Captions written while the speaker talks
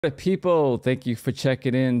People, thank you for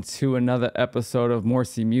checking in to another episode of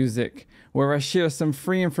Morsy Music, where I share some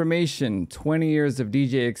free information, 20 years of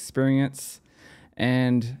DJ experience.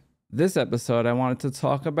 And this episode, I wanted to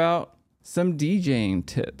talk about some DJing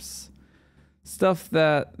tips. Stuff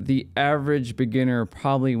that the average beginner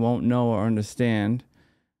probably won't know or understand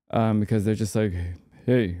because they're just like,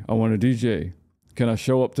 hey, I want to DJ. Can I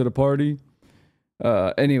show up to the party?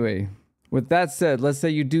 Anyway, with that said, let's say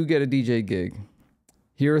you do get a DJ gig.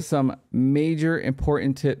 Here are some major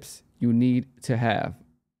important tips you need to have.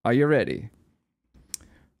 Are you ready?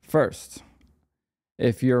 First,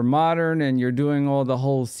 if you're modern and you're doing all the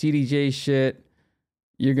whole CDJ shit,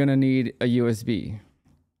 you're going to need a USB,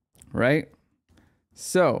 right?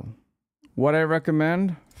 So, what I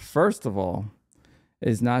recommend, first of all,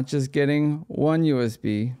 is not just getting one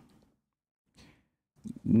USB,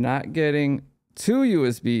 not getting two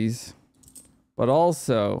USBs, but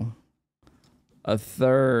also a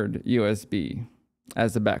third USB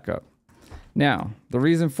as a backup. Now, the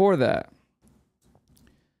reason for that,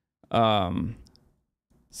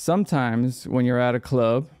 sometimes when you're at a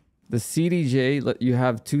club, the CDJ, you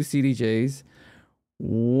have two CDJs.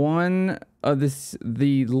 One of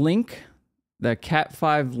the link, the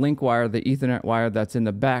Cat5 link wire, the Ethernet wire that's in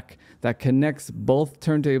the back that connects both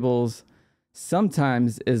turntables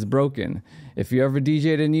sometimes is broken. If you ever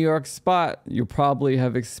DJ'd a New York spot, you probably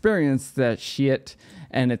have experienced that shit,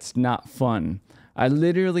 and it's not fun. I was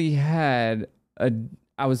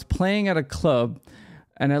playing at a club,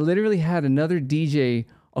 and I literally had another DJ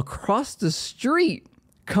across the street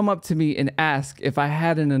come up to me and ask if I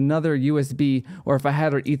had another USB or if I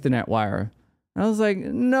had an Ethernet wire. And I was like,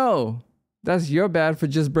 no, that's your bad for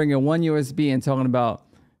just bringing one USB and talking about,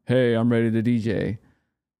 hey, I'm ready to DJ.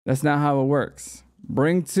 That's not how it works.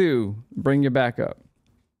 Bring two, bring your backup.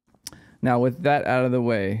 Now, with that out of the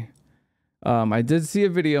way, I did see a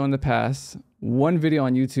video in the past, one video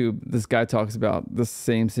on YouTube, this guy talks about the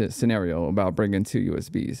same scenario about bringing two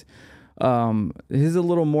USBs. Here's a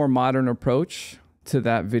little more modern approach to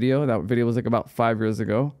that video. That video was like about 5 years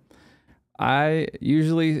ago. I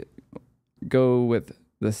usually go with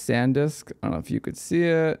the SanDisk. I don't know if you could see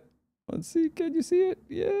it. Let's see, can you see it?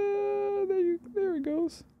 Yeah, there it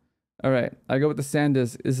goes. All right, I go with the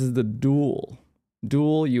SanDisk. This is the dual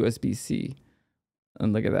USB-C.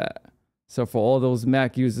 And look at that. So for all those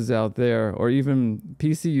Mac users out there, or even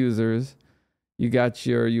PC users, you got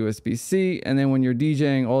your USB-C, and then when you're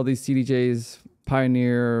DJing, all these CDJs,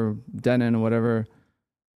 Pioneer, Denon, whatever,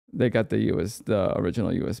 they got the original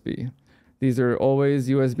USB. These are always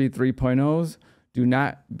USB 3.0s. Do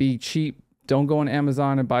not be cheap. Don't go on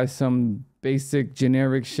Amazon and buy some basic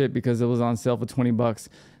generic shit because it was on sale for 20 bucks.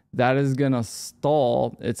 That is going to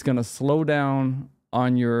stall. It's going to slow down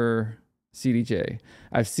on your CDJ.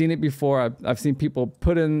 I've seen it before. I've seen people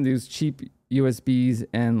put in these cheap USBs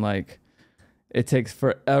and like it takes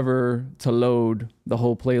forever to load the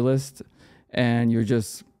whole playlist and you're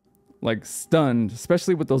just like stunned,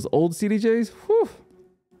 especially with those old CDJs. Whew,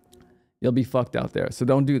 you'll be fucked out there. So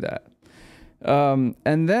don't do that.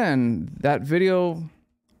 And then that video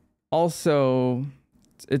also,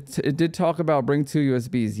 it did talk about bring two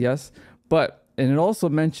USBs, yes, and it also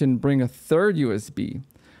mentioned bring a third USB.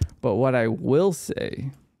 But what I will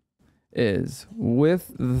say is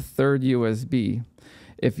with the third USB,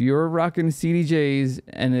 if you're rocking CDJs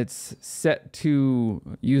and it's set to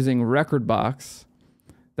using Rekordbox,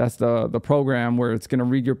 that's the program where it's going to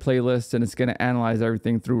read your playlist and it's going to analyze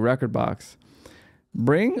everything through Rekordbox.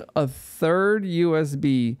 Bring a third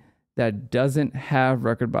USB that doesn't have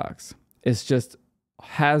Rekordbox. It's just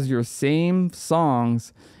has your same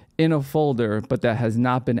songs in a folder, but that has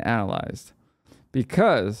not been analyzed.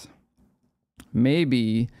 Because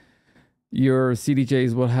maybe your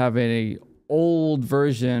CDJs will have an old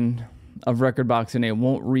version of Rekordbox and it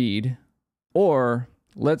won't read. Or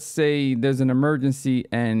let's say there's an emergency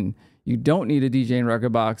and you don't need a DJ in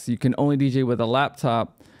Rekordbox. You can only DJ with a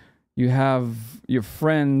laptop. You have your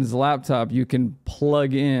friend's laptop you can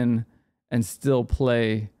plug in and still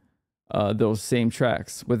play those same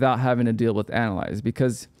tracks without having to deal with Analyze.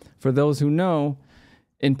 Because for those who know,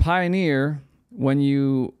 in Pioneer, when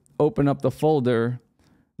you open up the folder,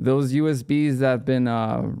 those USBs that have been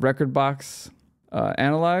Rekordbox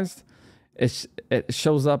analyzed, it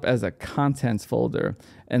shows up as a contents folder.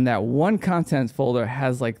 And that one contents folder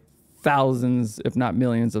has like thousands, if not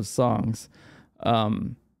millions of songs.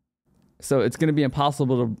 So it's going to be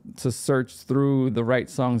impossible to search through the right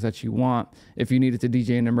songs that you want if you needed to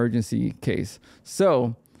DJ an emergency case.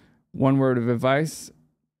 So one word of advice,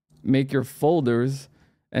 make your folders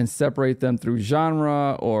and separate them through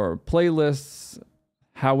genre or playlists,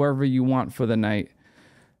 however you want for the night.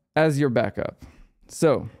 as your backup.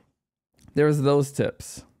 So there's those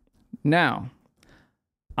tips. Now,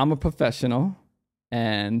 I'm a professional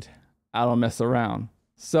and I don't mess around.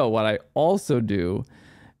 So what I also do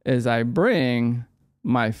is I bring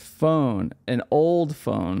my phone, an old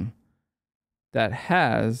phone that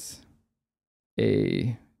has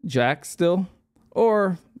a jack still,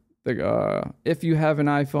 or if you have an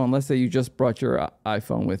iPhone, let's say you just brought your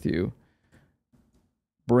iPhone with you,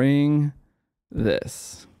 bring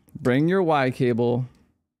this. Bring your Y cable.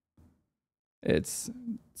 It's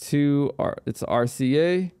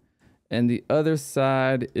RCA, and the other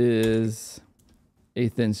side is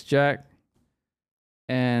 1/8 inch jack.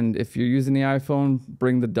 And if you're using the iPhone,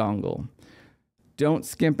 bring the dongle. Don't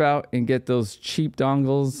skimp out and get those cheap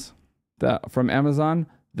dongles that from Amazon.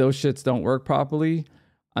 Those shits don't work properly.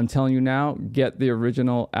 I'm telling you now, get the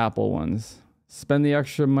original Apple ones. Spend the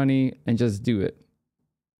extra money and just do it.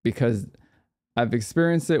 Because I've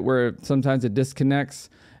experienced it where sometimes it disconnects,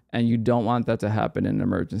 and you don't want that to happen in an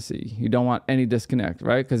emergency. You don't want any disconnect,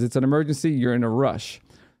 right? Because it's an emergency, you're in a rush.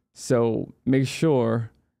 So make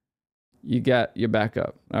sure you get your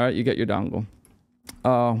backup, all right? You get your dongle.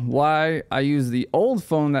 Why I use the old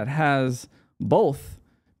phone that has both,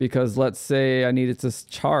 because let's say I needed to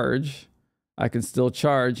charge, I can still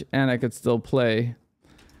charge and I could still play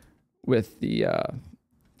with the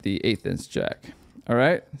 1/8 inch jack. All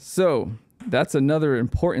right, so that's another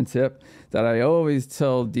important tip that I always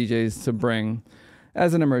tell DJs to bring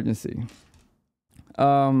as an emergency.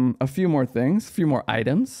 A few more things, a few more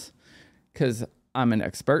items, because I'm an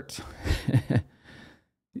expert.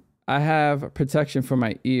 I have protection for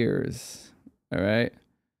my ears. All right.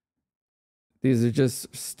 These are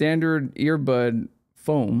just standard earbud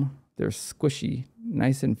foam. They're squishy,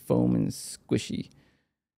 nice and foam and squishy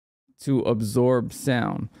to absorb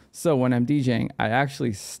sound. So when I'm DJing, I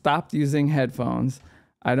actually stopped using headphones.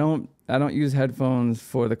 I don't use headphones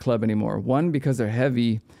for the club anymore. One, because they're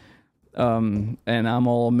heavy, and I'm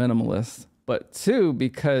all minimalist. But two,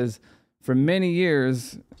 because for many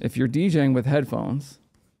years, if you're DJing with headphones,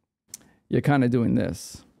 you're kind of doing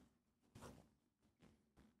this.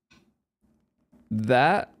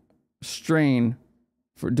 That strain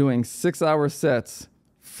for doing 6-hour sets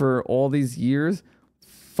for all these years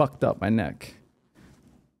fucked up my neck.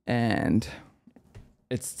 And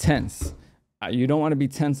it's tense. You don't want to be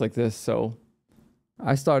tense like this, so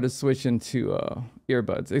I started switching to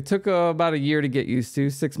earbuds. It took about a year to get used to,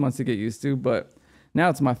 6 months to get used to, but now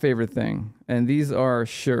it's my favorite thing. And these are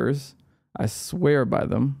Shure's. I swear by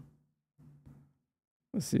them.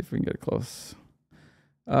 Let's see if we can get close.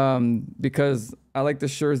 Because I like the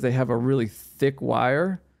Shure's, they have a really thick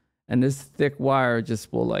wire, and this thick wire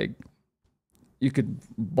just will, like, you could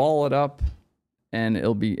ball it up and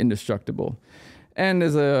it'll be indestructible. And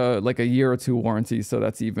there's a year or two warranty, so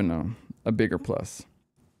that's even a bigger plus.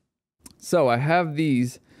 So I have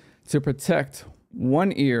these to protect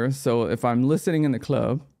one ear. So if I'm listening in the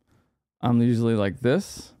club, I'm usually like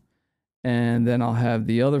this, and then I'll have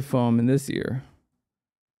the other foam in this ear.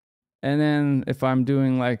 And then if I'm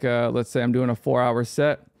doing like, let's say I'm doing a 4-hour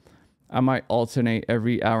set, I might alternate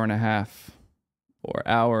every hour and a half or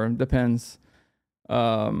hour, depends.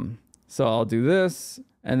 So I'll do this,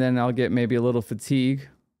 and then I'll get maybe a little fatigue.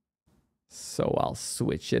 So I'll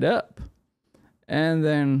switch it up and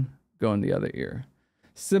then go in the other ear.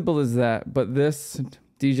 Simple as that. But this,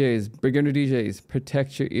 DJs, beginner DJs,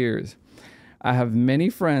 protect your ears. I have many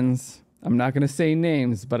friends, I'm not going to say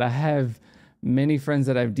names, but I have many friends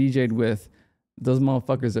that I've DJ'd with. Those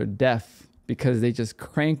motherfuckers are deaf because they just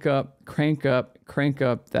crank up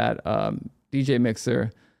that DJ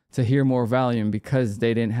mixer to hear more volume because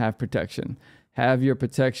they didn't have protection. Have your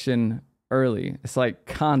protection early. It's like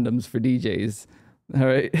condoms for DJs. All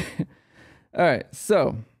right. All right.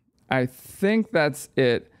 So I think that's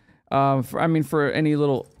it. For any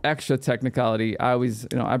little extra technicality, I always,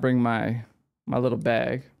 I bring my little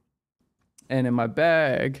bag, and in my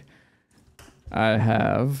bag, I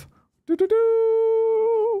have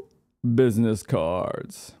business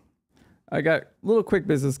cards. I got little quick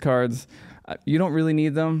business cards. You don't really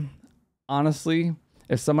need them. Honestly,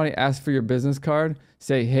 if somebody asks for your business card,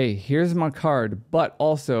 say, hey, here's my card, but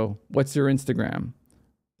also, what's your Instagram?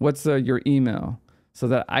 What's your email? So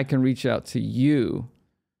that I can reach out to you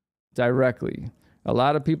directly. A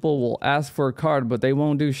lot of people will ask for a card, but they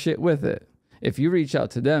won't do shit with it. If you reach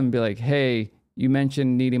out to them and be like, hey, you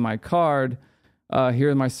mentioned needing my card. Here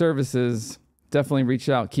are my services. Definitely reach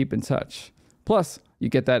out, keep in touch. Plus, you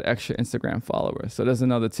get that extra Instagram follower. So there's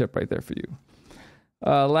another tip right there for you.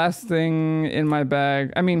 Last thing in my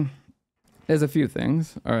bag. There's a few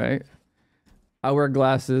things. All right. I wear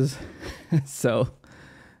glasses. So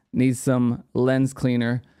needs some lens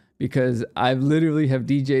cleaner, because I've literally have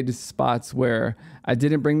DJ'd spots where I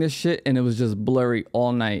didn't bring this shit and it was just blurry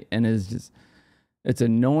all night, and it's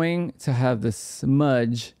annoying to have the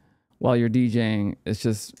smudge while you're DJing. It's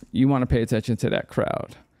just, you want to pay attention to that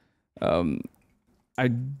crowd. I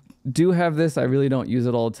do have this. I really don't use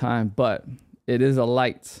it all the time, but it is a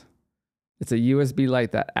light. It's a USB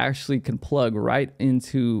light that actually can plug right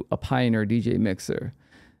into a Pioneer DJ mixer.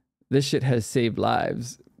 This shit has saved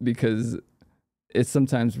lives, because it's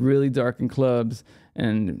sometimes really dark in clubs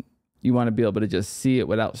and you want to be able to just see it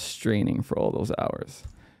without straining for all those hours.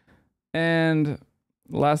 And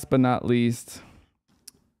last but not least,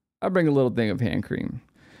 I bring a little thing of hand cream.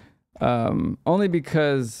 Only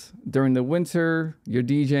because during the winter, you're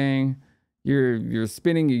DJing, you're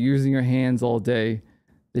spinning, you're using your hands all day.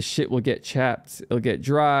 The shit will get chapped, it'll get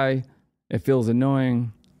dry, it feels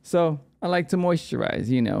annoying. So I like to moisturize,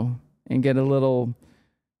 you know, and get a little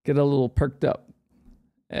perked up.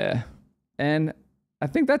 And I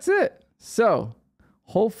think that's it. So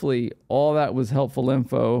hopefully all that was helpful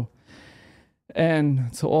info.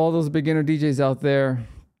 And to all those beginner DJs out there,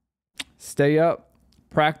 stay up,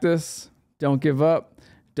 practice, don't give up,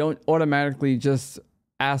 don't automatically just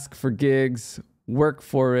ask for gigs, work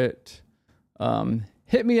for it.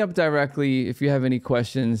 Hit me up directly if you have any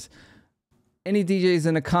questions. Any DJs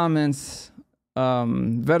in the comments,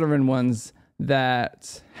 veteran ones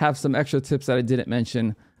that have some extra tips that I didn't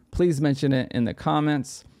mention, please mention it in the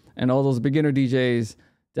comments. And all those beginner DJs,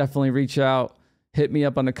 definitely reach out, hit me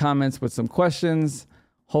up on the comments with some questions.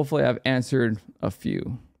 Hopefully I've answered a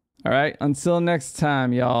few. All right, until next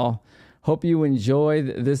time, y'all. Hope you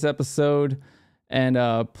enjoyed this episode. And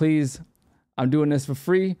please, I'm doing this for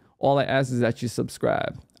free. All I ask is that you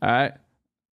subscribe. All right,